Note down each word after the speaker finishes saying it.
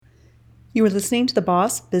You are listening to the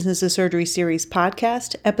Boss Business of Surgery Series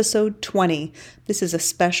podcast, episode 20. This is a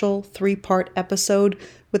special 3-part episode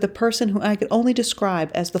with a person who I could only describe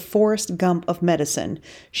as the Forrest Gump of medicine.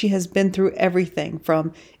 She has been through everything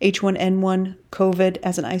from H1N1, COVID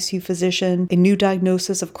as an ICU physician, a new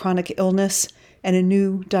diagnosis of chronic illness, and a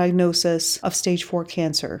new diagnosis of stage 4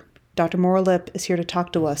 cancer. Dr. Maura Lipp is here to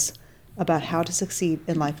talk to us about how to succeed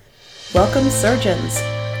in life. Welcome, surgeons.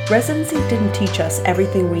 Residency didn't teach us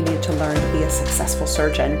everything we need to learn to be a successful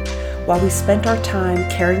surgeon. While we spent our time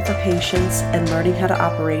caring for patients and learning how to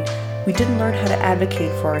operate, we didn't learn how to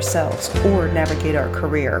advocate for ourselves or navigate our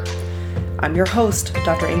career. I'm your host,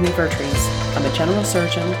 Dr. Amy Vertrees. I'm a general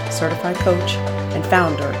surgeon, certified coach, and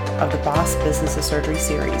founder of the Boss Business of Surgery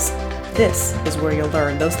series. This is where you'll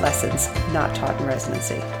learn those lessons not taught in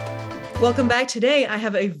residency. Welcome back. Today, I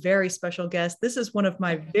have a very special guest. This is one of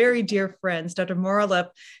my very dear friends, Dr. Maura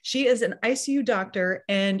Lipp. She is an ICU doctor,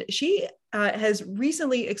 and she has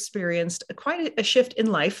recently experienced quite a shift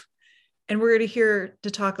in life. And we're here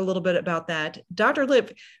to talk a little bit about that. Dr.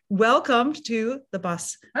 Lipp, welcome to the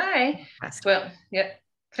Boss. Hi. Well, yeah.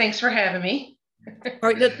 Thanks for having me. All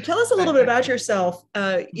right. Now, tell us a little bit about yourself.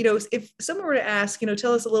 If someone were to ask,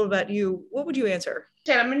 tell us a little about you, what would you answer?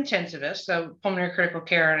 Yeah, I'm an intensivist, so pulmonary critical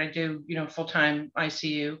care, and I do, full-time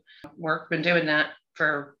ICU work. Been doing that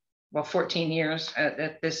for 14 years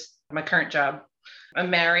at my current job. I'm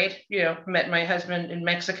married. Met my husband in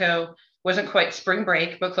Mexico. Wasn't quite spring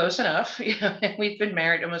break, but close enough. And we've been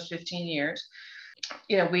married almost 15 years.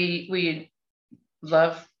 We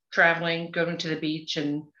love traveling, going to the beach,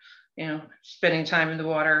 and spending time in the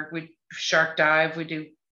water. We shark dive. We do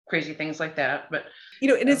crazy things like that. But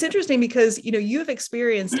and it's interesting because you've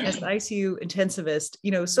experienced as an ICU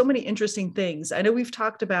intensivist so many interesting things. I know we've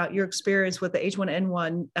talked about your experience with the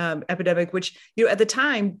H1N1 epidemic, which at the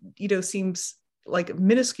time seems like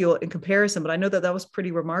minuscule in comparison, but I know that was pretty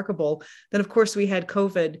remarkable. Then of course we had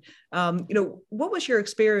COVID. What was your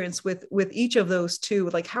experience with each of those two?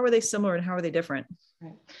 Like, how are they similar and how are they different?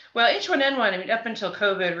 Well, H1N1, up until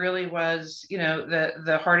COVID really was,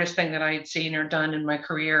 the hardest thing that I had seen or done in my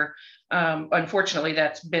career. Unfortunately,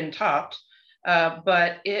 that's been topped.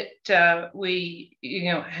 But we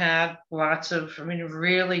had lots of,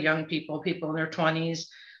 really young people in their 20s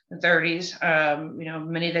and 30s,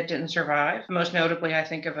 many that didn't survive. Most notably, I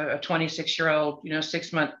think of a 26-year-old,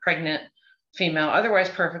 6-month pregnant female, otherwise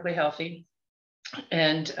perfectly healthy.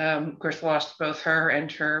 And of course, lost both her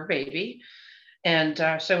and her baby. And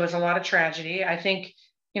so it was a lot of tragedy. I think,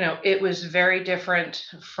 it was very different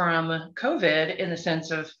from COVID in the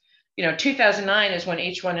sense of, 2009 is when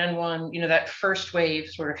H1N1, that first wave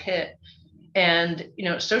sort of hit. And,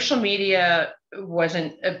 social media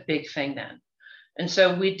wasn't a big thing then. And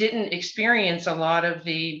so we didn't experience a lot of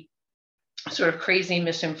the sort of crazy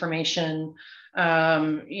misinformation.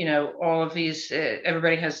 All of these,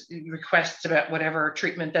 everybody has requests about whatever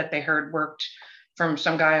treatment that they heard worked from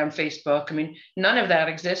some guy on Facebook. None of that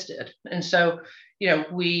existed. And so,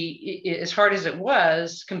 we, as hard as it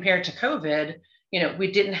was compared to COVID,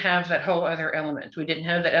 we didn't have that whole other element. We didn't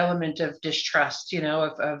have that element of distrust,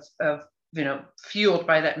 of fueled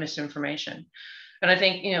by that misinformation. And I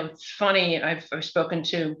think, it's funny, I've spoken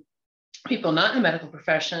to people not in the medical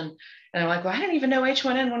profession, and they're like, well, I didn't even know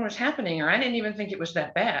H1N1 was happening, or I didn't even think it was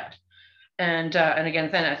that bad. And again,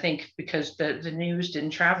 then I think because the news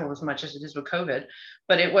didn't travel as much as it is with COVID,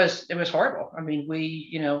 but it was horrible.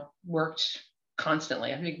 We, worked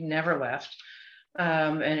constantly. I think never left,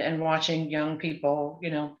 and watching young people,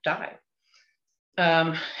 die.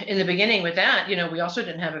 In the beginning with that, we also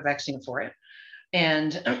didn't have a vaccine for it.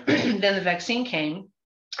 And then the vaccine came,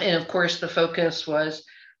 and of course the focus was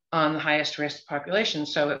on the highest risk population.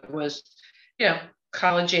 So it was,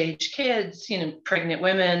 college age kids, pregnant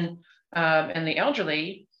women, and the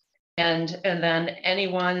elderly, and then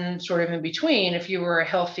anyone sort of in between. If you were a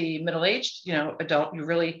healthy middle-aged, adult, you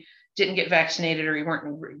really didn't get vaccinated, or you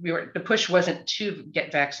weren't. The push wasn't to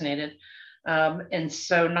get vaccinated, and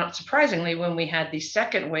so not surprisingly, when we had the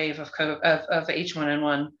second wave of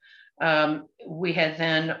H1N1, we had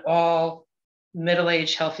then all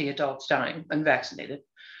middle-aged healthy adults dying unvaccinated.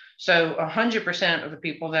 So 100% of the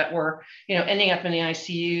people that were, ending up in the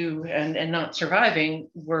ICU and not surviving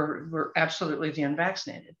were absolutely the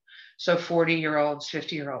unvaccinated. So 40-year-olds,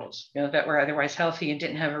 50-year-olds, that were otherwise healthy and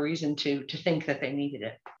didn't have a reason to think that they needed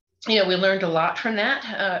it. We learned a lot from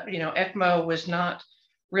that. ECMO was not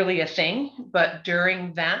really a thing, but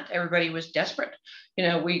during that, everybody was desperate.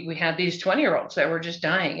 We had these 20-year-olds that were just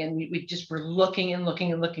dying, and we just were looking and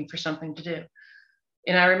looking and looking for something to do.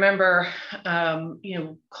 And I remember,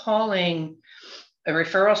 calling a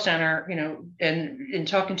referral center, and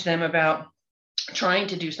talking to them about trying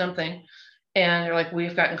to do something. And they're like,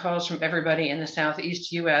 we've gotten calls from everybody in the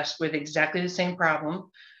Southeast US with exactly the same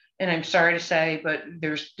problem. And I'm sorry to say, but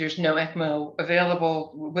there's no ECMO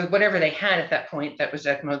available with whatever they had at that point. That was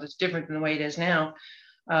ECMO. That's different than the way it is now,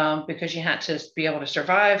 because you had to be able to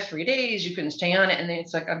survive 3 days. You couldn't stay on it. And then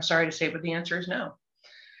it's like, I'm sorry to say, but the answer is no.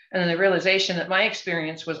 And then the realization that my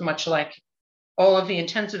experience was much like all of the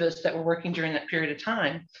intensivists that were working during that period of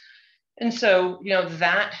time. And so,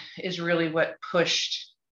 that is really what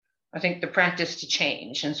pushed, I think, the practice to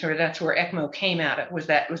change. And sort of that's where ECMO came out of, was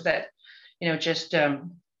that, just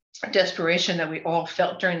desperation that we all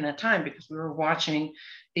felt during that time, because we were watching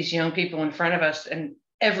these young people in front of us, and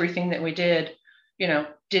everything that we did,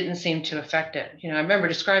 didn't seem to affect it. I remember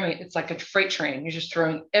describing it, it's like a freight train. You're just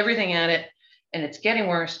throwing everything at it, and it's getting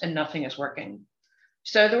worse, and nothing is working.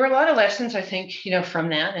 So there were a lot of lessons, I think, from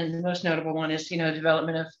that. And the most notable one is,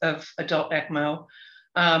 development of adult ECMO.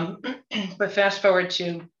 But fast forward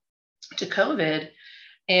to COVID,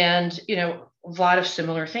 and, a lot of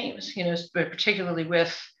similar themes, particularly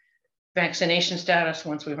with vaccination status.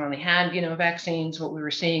 Once we've only had, vaccines, what we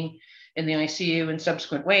were seeing in the ICU and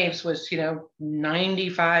subsequent waves was,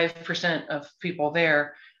 95% of people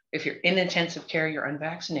there, if you're in intensive care, you're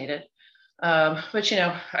unvaccinated. But,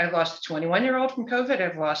 I lost a 21-year-old from COVID.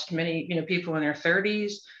 I've lost many, people in their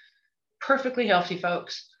 30s, perfectly healthy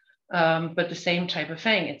folks. But the same type of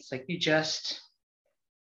thing. It's like you just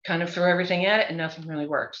kind of throw everything at it and nothing really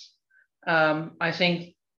works. I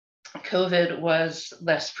think COVID was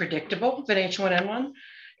less predictable than H1N1.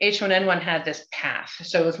 H1N1 had this path.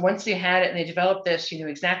 So it was once they had it and they developed this, you knew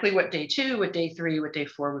exactly what day 2, what day 3, what day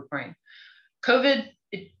 4 would bring. COVID,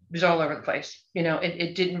 it was all over the place.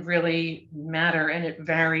 It didn't really matter, and it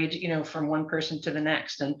varied, from one person to the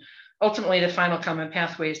next. And ultimately, the final common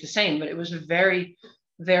pathway is the same, but it was very,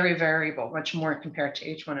 very variable, much more compared to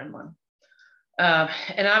H1N1.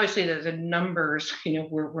 And obviously, the numbers,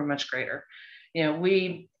 were much greater.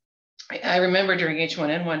 I remember during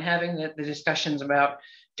H1N1 having the discussions about,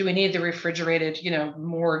 do we need the refrigerated,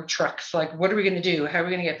 morgue trucks? Like, what are we going to do? How are we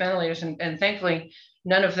going to get ventilators? And thankfully,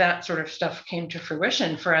 none of that sort of stuff came to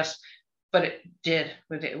fruition for us, but it did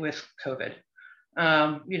with COVID.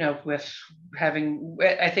 With having,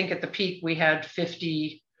 I think at the peak, we had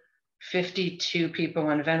 52 people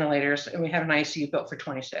on ventilators, and we had an ICU built for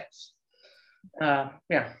 26.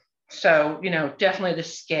 So, definitely the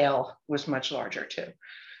scale was much larger too.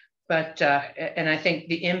 But, and I think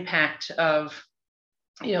the impact of,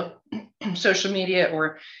 social media,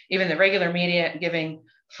 or even the regular media, giving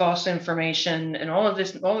false information and all of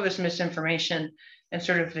this misinformation, and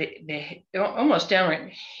sort of the almost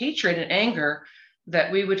downright hatred and anger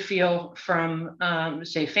that we would feel from,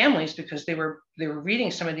 say, families, because they were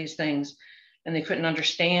reading some of these things and they couldn't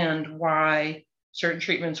understand why certain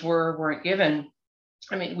treatments weren't given.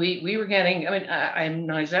 I mean, we were getting, I'm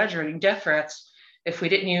not exaggerating, death threats if we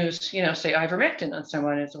didn't use, say, ivermectin on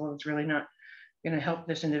someone. It's really not going to help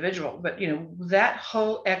this individual. But, that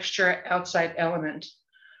whole extra outside element,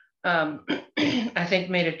 I think,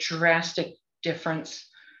 made a drastic difference.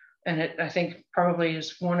 And it, I think, probably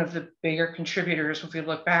is one of the bigger contributors, if we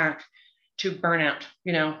look back, to burnout,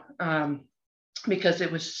 because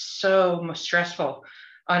it was so much stressful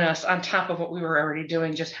on us, on top of what we were already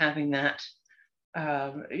doing, just having that,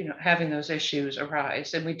 having those issues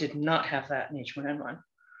arise. And we did not have that in H1N1.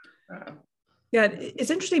 Yeah,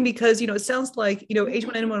 it's interesting because, it sounds like,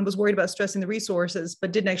 H1N1 was worried about stressing the resources,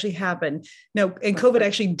 but didn't actually happen. Now, and COVID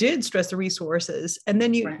actually did stress the resources. And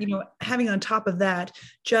then having on top of that,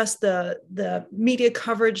 just the media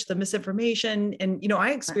coverage, the misinformation. And,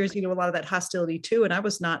 I experienced, a lot of that hostility too. And I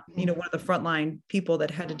was not, one of the frontline people that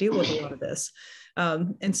had to deal with a lot of this.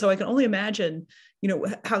 And so I can only imagine,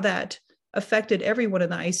 how that affected everyone in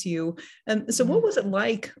the ICU. And so what was it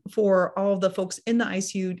like for all the folks in the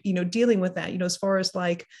ICU, dealing with that, as far as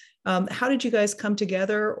like, how did you guys come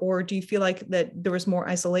together? Or do you feel like that there was more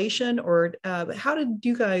isolation, or how did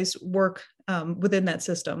you guys work within that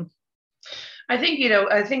system? I think,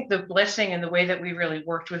 I think the blessing and the way that we really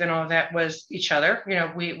worked within all of that was each other.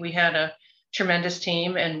 We had a tremendous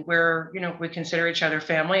team, and we consider each other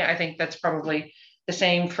family. I think that's probably the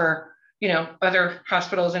same for other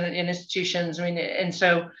hospitals and institutions. And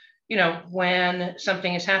so, when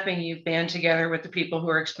something is happening, you band together with the people who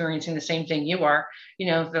are experiencing the same thing you are,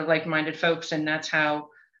 the like-minded folks. And that's how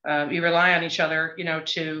you rely on each other,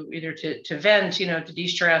 to either to vent, to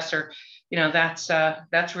de-stress, or,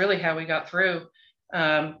 that's really how we got through.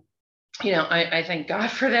 I thank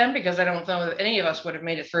God for them, because I don't know that any of us would have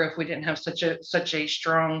made it through if we didn't have such a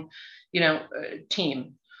strong,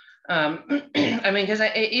 team. I mean, because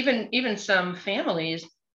even some families,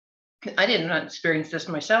 I did not experience this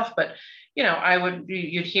myself, but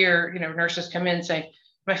you'd hear nurses come in and say,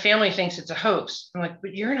 my family thinks it's a hoax. I'm like,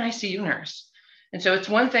 but you're an ICU nurse. And so it's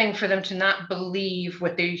one thing for them to not believe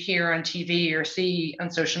what they hear on TV or see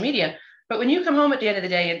on social media. But when you come home at the end of the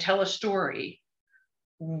day and tell a story,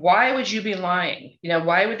 why would you be lying?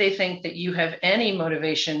 Why would they think that you have any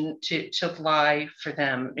motivation to lie for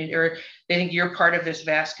them, or they think you're part of this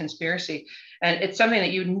vast conspiracy? And it's something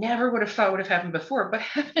that you never would have thought would have happened before, but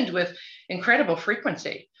happened with incredible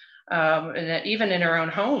frequency. And that even in our own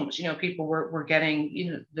homes, people were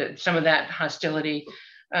getting, some of that hostility.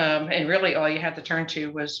 And really all you had to turn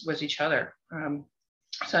to was each other.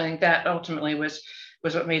 So I think that ultimately was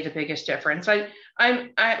what made the biggest difference.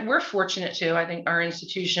 We're fortunate too. I think our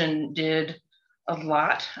institution did a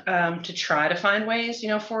lot to try to find ways,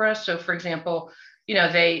 for us. So for example,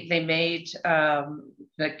 they made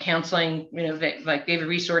the counseling, they like gave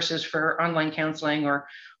resources for online counseling or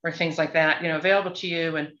things like that, available to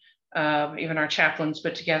you. And even our chaplains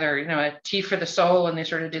put together, a tea for the soul, and they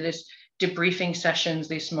sort of did this debriefing sessions,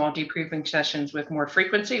 these small debriefing sessions with more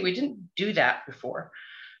frequency. We didn't do that before.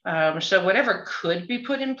 So whatever could be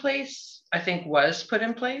put in place, I think was put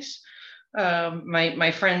in place.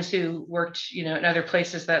 My friends who worked, in other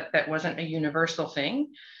places that wasn't a universal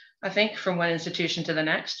thing, I think, from one institution to the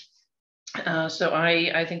next. So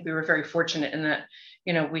I think we were very fortunate in that,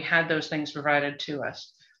 we had those things provided to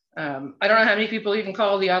us. I don't know how many people even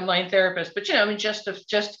call the online therapist, but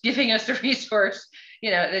just giving us the resource,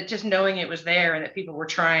 that just knowing it was there and that people were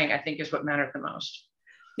trying, I think, is what mattered the most.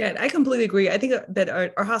 Yeah, I completely agree. I think that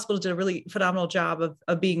our hospitals did a really phenomenal job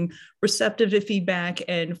of being receptive to feedback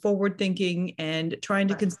and forward thinking and trying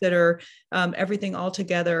to consider everything all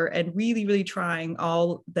together and really, really trying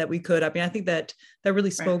all that we could. I mean, I think that really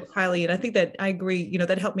spoke highly. And I think that I agree,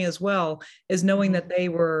 that helped me as well, is knowing that they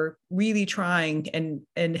were really trying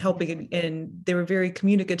and helping, and they were very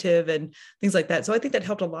communicative and things like that. So I think that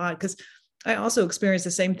helped a lot, because I also experienced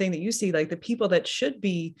the same thing that you see, like the people that should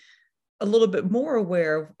be a little bit more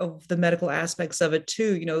aware of the medical aspects of it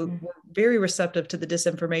too, were very receptive to the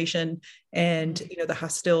disinformation and, the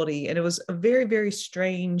hostility. And it was a very, very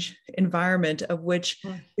strange environment of which,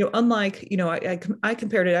 unlike, I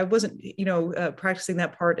compared it, I wasn't, practicing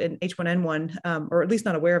that part in H1N1, or at least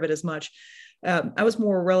not aware of it as much. I was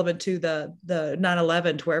more relevant to the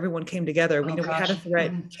 9/11, to where everyone came together. We had a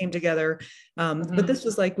threat, came together. But this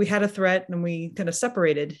was like, we had a threat and we kind of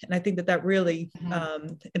separated. And I think that really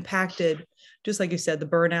impacted, just like you said, the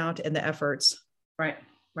burnout and the efforts. Right.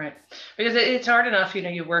 Because it's hard enough,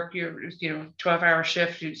 you work your 12-hour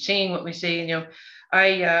shift, you're seeing what we see. There's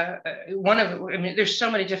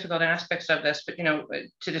so many difficult aspects of this, but,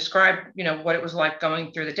 to describe, what it was like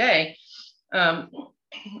going through the day,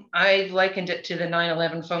 I likened it to the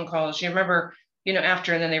 9/11 phone calls. You remember,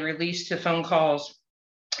 after, and then they released the phone calls,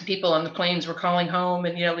 people on the planes were calling home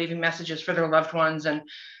and, leaving messages for their loved ones, and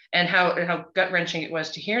how gut-wrenching it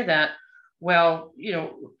was to hear that. Well,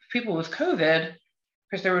 people with COVID,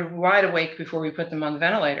 because they were wide awake before we put them on the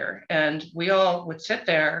ventilator, and we all would sit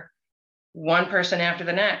there, one person after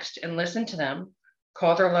the next, and listen to them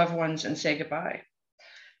call their loved ones and say goodbye.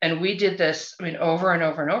 And we did this, over and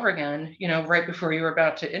over and over again, right before you were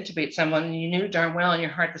about to intubate someone, and you knew darn well in your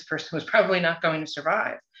heart this person was probably not going to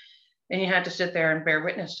survive. And you had to sit there and bear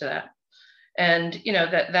witness to that. And,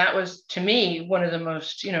 that was, to me, one of the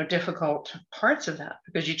most, difficult parts of that,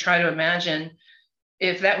 because you try to imagine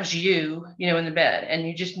if that was you, in the bed, and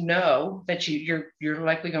you just know that you're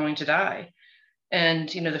likely going to die. And,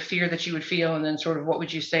 the fear that you would feel, and then sort of what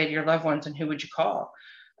would you say to your loved ones and who would you call?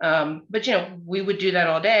 But, we would do that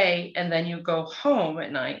all day, and then you go home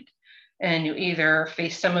at night and you either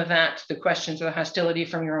face some of that, the questions or the hostility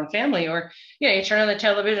from your own family, or, you turn on the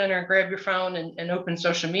television or grab your phone and open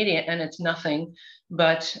social media, and it's nothing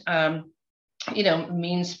but,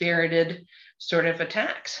 mean-spirited sort of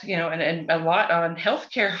attacks, and a lot on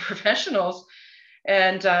healthcare professionals,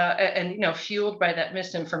 and fueled by that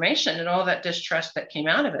misinformation and all that distrust that came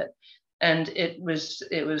out of it. And it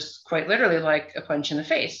was quite literally like a punch in the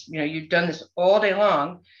face. You've done this all day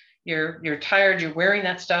long. You're tired. You're wearing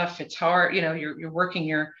that stuff. It's hard. You're working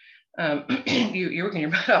your you're working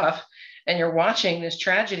your butt off, and you're watching this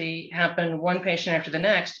tragedy happen, one patient after the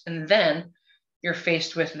next, and then you're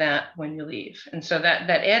faced with that when you leave. And so that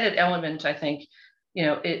added element, I think,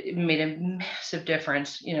 it made a massive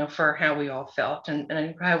difference, for how we all felt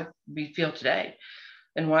and how we feel today.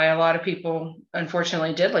 And why a lot of people,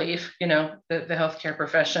 unfortunately, did leave, the healthcare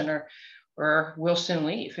profession, or will soon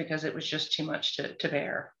leave, because it was just too much to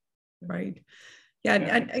bear. Right. Yeah,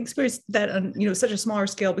 I experienced that on, such a smaller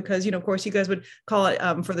scale because, of course, you guys would call it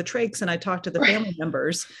for the trachs, and I talked to the family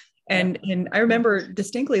members. And I remember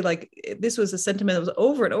distinctly, like, this was a sentiment that was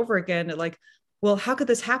over and over again, like, well, how could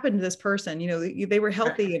this happen to this person? They were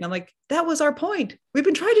healthy. And I'm like, that was our point. We've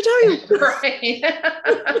been trying to tell you. Right.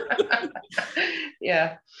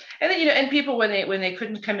 Yeah. And then, and people, when they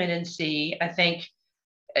couldn't come in and see, I think,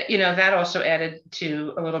 that also added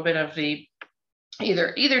to a little bit of the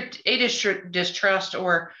either a distrust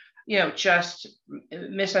or, just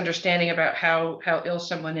misunderstanding about how ill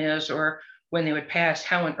someone is, or when they would pass,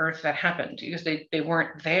 how on earth that happened, because they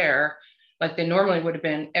weren't there like they normally would have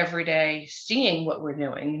been every day, seeing what we're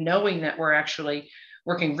doing, knowing that we're actually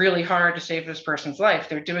working really hard to save this person's life.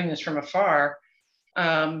 They're doing this from afar.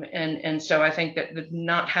 And so I think that the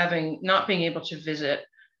not being able to visit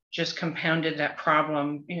just compounded that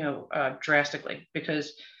problem, drastically,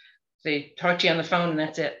 because they talk to you on the phone and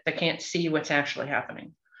that's it. They can't see what's actually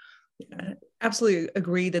happening. I absolutely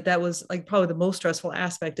agree that was like probably the most stressful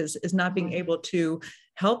aspect is not being able to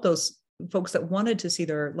help those folks that wanted to see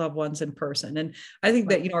their loved ones in person. And I think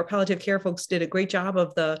that, our palliative care folks did a great job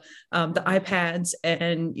of the iPads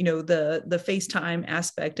and, the FaceTime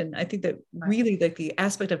aspect. And I think that really like the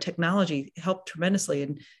aspect of technology helped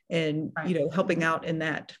tremendously in helping out in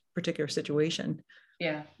that particular situation.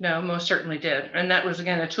 Yeah, no, most certainly did. And that was,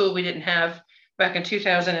 again, a tool we didn't have back in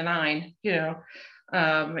 2009,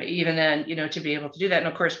 even then, to be able to do that. And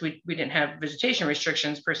of course, we didn't have visitation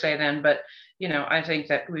restrictions per se then, but, I think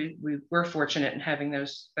that we were fortunate in having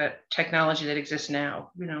that technology that exists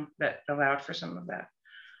now, that allowed for some of that.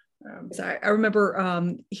 So I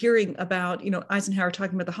remember hearing about, Eisenhower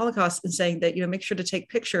talking about the Holocaust and saying that, make sure to take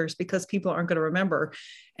pictures because people aren't going to remember.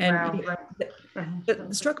 And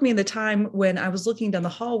it struck me in the time when I was looking down the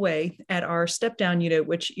hallway at our step down unit,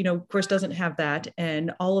 which, of course, doesn't have that.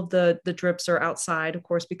 And all of the drips are outside, of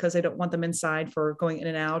course, because they don't want them inside for going in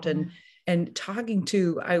and out. And talking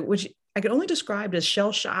to, which I could only describe as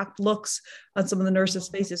shell-shocked looks on some of the nurses'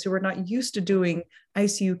 faces who were not used to doing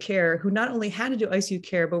ICU care, who not only had to do ICU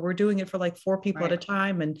care, but were doing it for like 4 people at a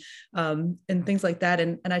time and things like that.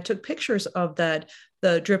 And I took pictures of the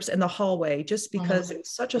drips in the hallway just because it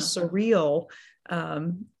was such a surreal,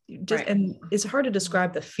 and it's hard to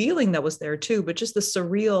describe the feeling that was there too, but just the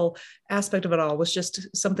surreal aspect of it all was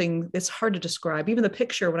just something that's hard to describe. Even the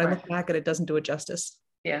picture, when I look back at it, doesn't do it justice.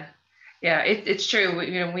 Yeah. Yeah, it's true.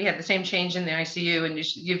 We had the same change in the ICU, and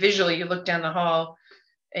you visually, you look down the hall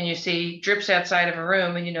and you see drips outside of a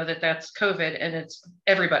room, and you know that's COVID, and it's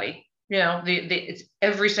everybody. It's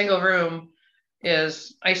every single room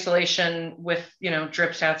is isolation with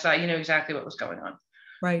drips outside. You know exactly what was going on.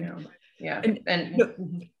 Right. Yeah.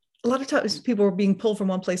 And a lot of times people were being pulled from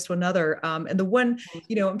one place to another. And the one,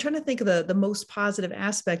 I'm trying to think of the most positive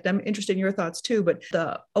aspect. I'm interested in your thoughts too, but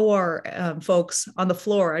the OR folks on the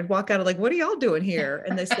floor, I'd walk out of like, what are y'all doing here?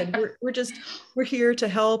 And they said, we're here to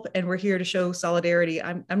help and we're here to show solidarity.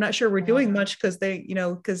 I'm not sure we're doing much because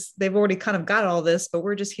they've already kind of got all this, but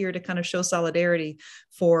we're just here to kind of show solidarity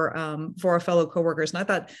for our fellow coworkers. And I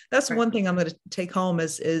thought that's one thing I'm going to take home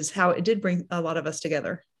is how it did bring a lot of us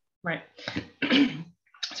together. Right.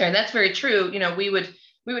 Sorry, that's very true. We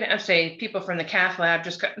would have, say, people from the cath lab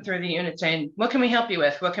just cutting through the unit saying, what can we help you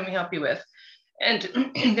with? What can we help you with? And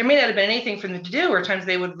there may not have been anything for them to do, or at times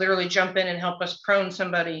they would literally jump in and help us prone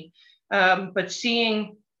somebody. But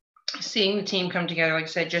seeing the team come together, like I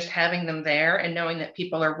said, just having them there and knowing that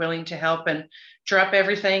people are willing to help and drop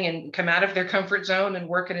everything and come out of their comfort zone and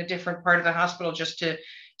work in a different part of the hospital just to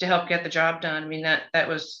help get the job done. I mean, that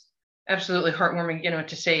was absolutely heartwarming,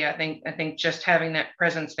 to see. I think just having that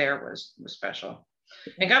presence there was special.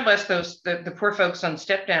 And God bless the poor folks on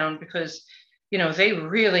step down, because, they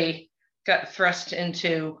really got thrust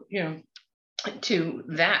into, to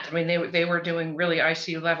that. I mean, they were doing really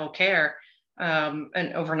ICU level care,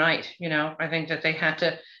 and overnight, I think that they had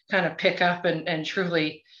to kind of pick up and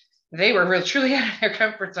truly, they were truly out of their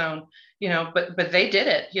comfort zone, but they did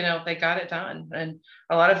it, they got it done. And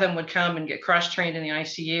a lot of them would come and get cross-trained in the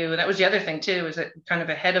ICU. That was the other thing too, is that kind of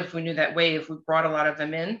ahead of, we knew that wave, we brought a lot of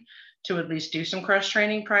them in to at least do some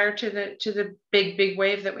cross-training prior to the big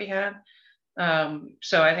wave that we had.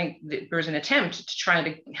 So I think there was an attempt to try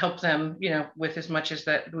to help them, with as much as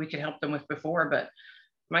that we could help them with before, but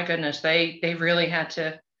my goodness, they really had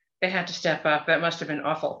to step up. That must've been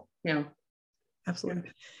awful,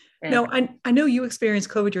 Absolutely. No, I know you experienced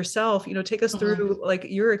COVID yourself. Take us through like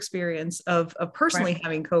your experience of personally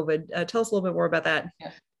having COVID. Tell us a little bit more about that.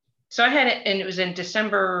 Yeah. So I had it, and it was in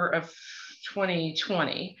December of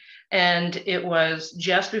 2020, and it was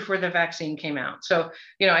just before the vaccine came out. So,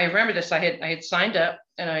 I remember this. I had signed up,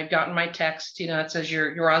 and I had gotten my text, that says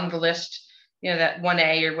you're on the list, that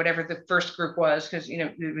 1A or whatever the first group was, because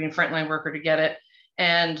you'd be a frontline worker to get it,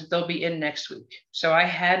 and they'll be in next week. So I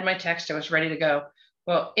had my text. I was ready to go.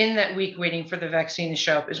 Well, in that week waiting for the vaccine to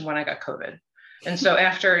show up is when I got COVID. And so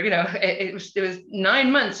after, it was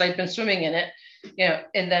 9 months I'd been swimming in it,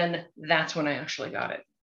 and then that's when I actually got it.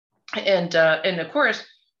 And of course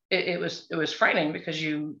it was frightening, because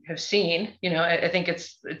you have seen, I think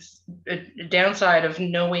it's a downside of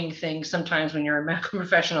knowing things sometimes when you're a medical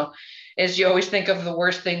professional, is you always think of the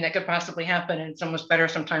worst thing that could possibly happen. And it's almost better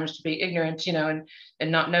sometimes to be ignorant, and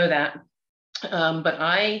not know that. But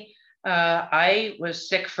I was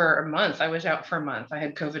sick for a month. I was out for a month. I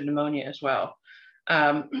had COVID pneumonia as well.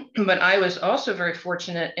 But I was also very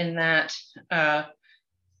fortunate in that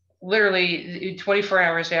literally 24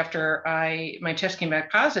 hours after my test came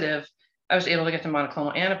back positive, I was able to get the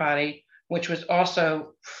monoclonal antibody, which was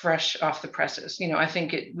also fresh off the presses. I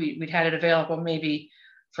think we'd had it available maybe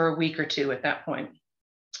for a week or two at that point.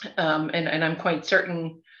 And I'm quite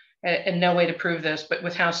certain, and no way to prove this, but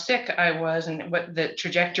with how sick I was and what the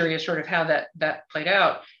trajectory is, sort of how that played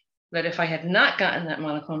out, that if I had not gotten that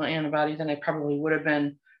monoclonal antibody, then I probably would have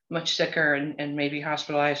been much sicker and maybe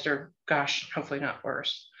hospitalized, or gosh, hopefully not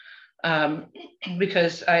worse.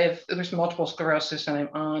 Because there's multiple sclerosis, and I'm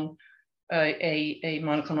on a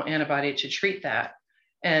monoclonal antibody to treat that.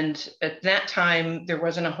 And at that time, there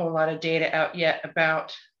wasn't a whole lot of data out yet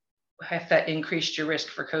about if that increased your risk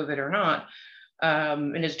for COVID or not.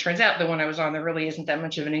 And as it turns out, the one I was on, there really isn't that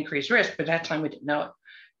much of an increased risk, but at that time we didn't know it.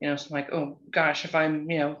 So I'm like, oh gosh, if I'm,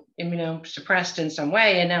 immunosuppressed in some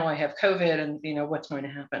way, and now I have COVID, and what's going to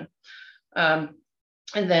happen?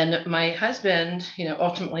 And then my husband,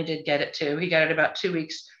 ultimately did get it too. He got it about 2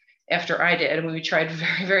 weeks after I did, and we tried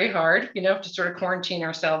very, very hard, to sort of quarantine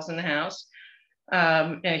ourselves in the house.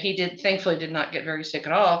 He thankfully did not get very sick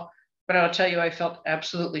at all, but I'll tell you, I felt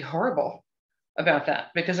absolutely horrible about that,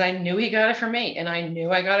 because I knew he got it from me, and I knew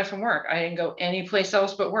I got it from work. I didn't go anyplace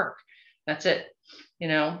else but work. That's it,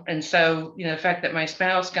 and so, the fact that my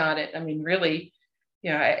spouse got it, I mean, really,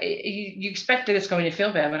 you expect that it's going to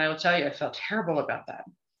feel bad, but I will tell you, I felt terrible about that,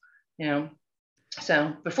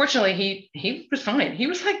 So, but fortunately, he was fine. He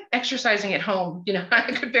was like exercising at home.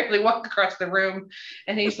 I could barely walk across the room,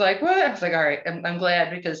 and he's like, "What?" I was like, "All right, I'm glad,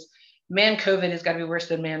 because man, COVID has got to be worse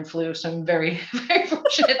than man flu." So I'm very, very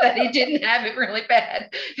fortunate that he didn't have it really bad,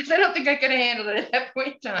 because I don't think I could have handled it at that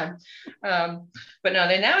point in time. But no,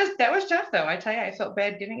 that was tough though. I tell you, I felt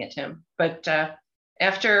bad giving it to him. But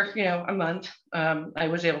after a month, I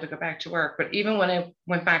was able to go back to work. But even when I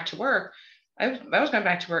went back to work, I was going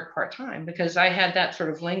back to work part-time, because I had that sort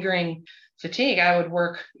of lingering fatigue. I would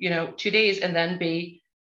work, 2 days and then be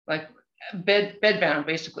like bedbound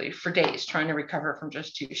basically for days, trying to recover from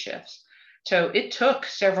just 2 shifts. So it took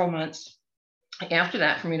several months after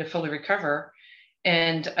that for me to fully recover.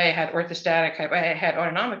 And I had I had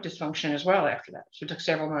autonomic dysfunction as well after that. So it took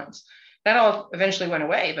several months. That all eventually went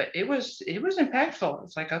away, but it was impactful.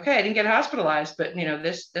 It's like, okay, I didn't get hospitalized, but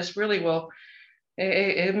this really will,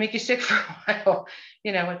 it'll make you sick for a while.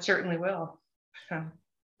 It certainly will. So.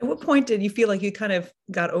 At what point did you feel like you kind of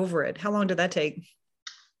got over it? How long did that take?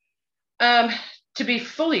 To be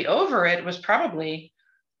fully over it was probably,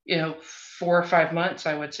 4 or 5 months,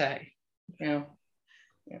 I would say. Yeah.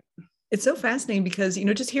 It's so fascinating because,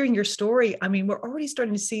 just hearing your story, I mean, we're already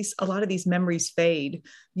starting to see a lot of these memories fade,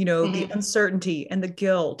 mm-hmm. the uncertainty and the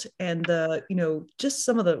guilt and the, just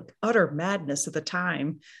some of the utter madness of the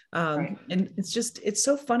time. Right. And it's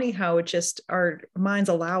so funny how our minds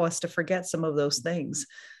allow us to forget some of those things.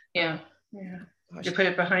 Yeah. Yeah. Gosh. You put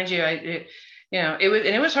it behind you.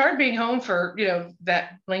 It was hard being home for,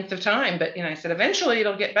 that length of time, but, I said, eventually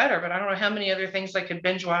it'll get better, but I don't know how many other things I could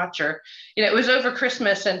binge watch, or, it was over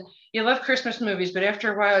Christmas, and you love Christmas movies, but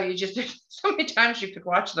after a while there's so many times you could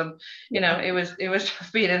watch them, it was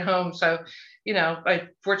tough being at home. So, I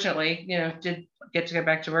fortunately, did get to go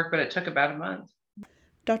back to work, but it took about a month.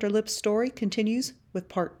 Dr. Lipp's story continues with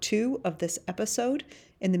part 2 of this episode.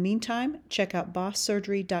 In the meantime, check out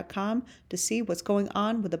bosssurgery.com to see what's going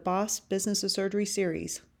on with the Boss Business of Surgery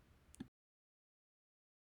series.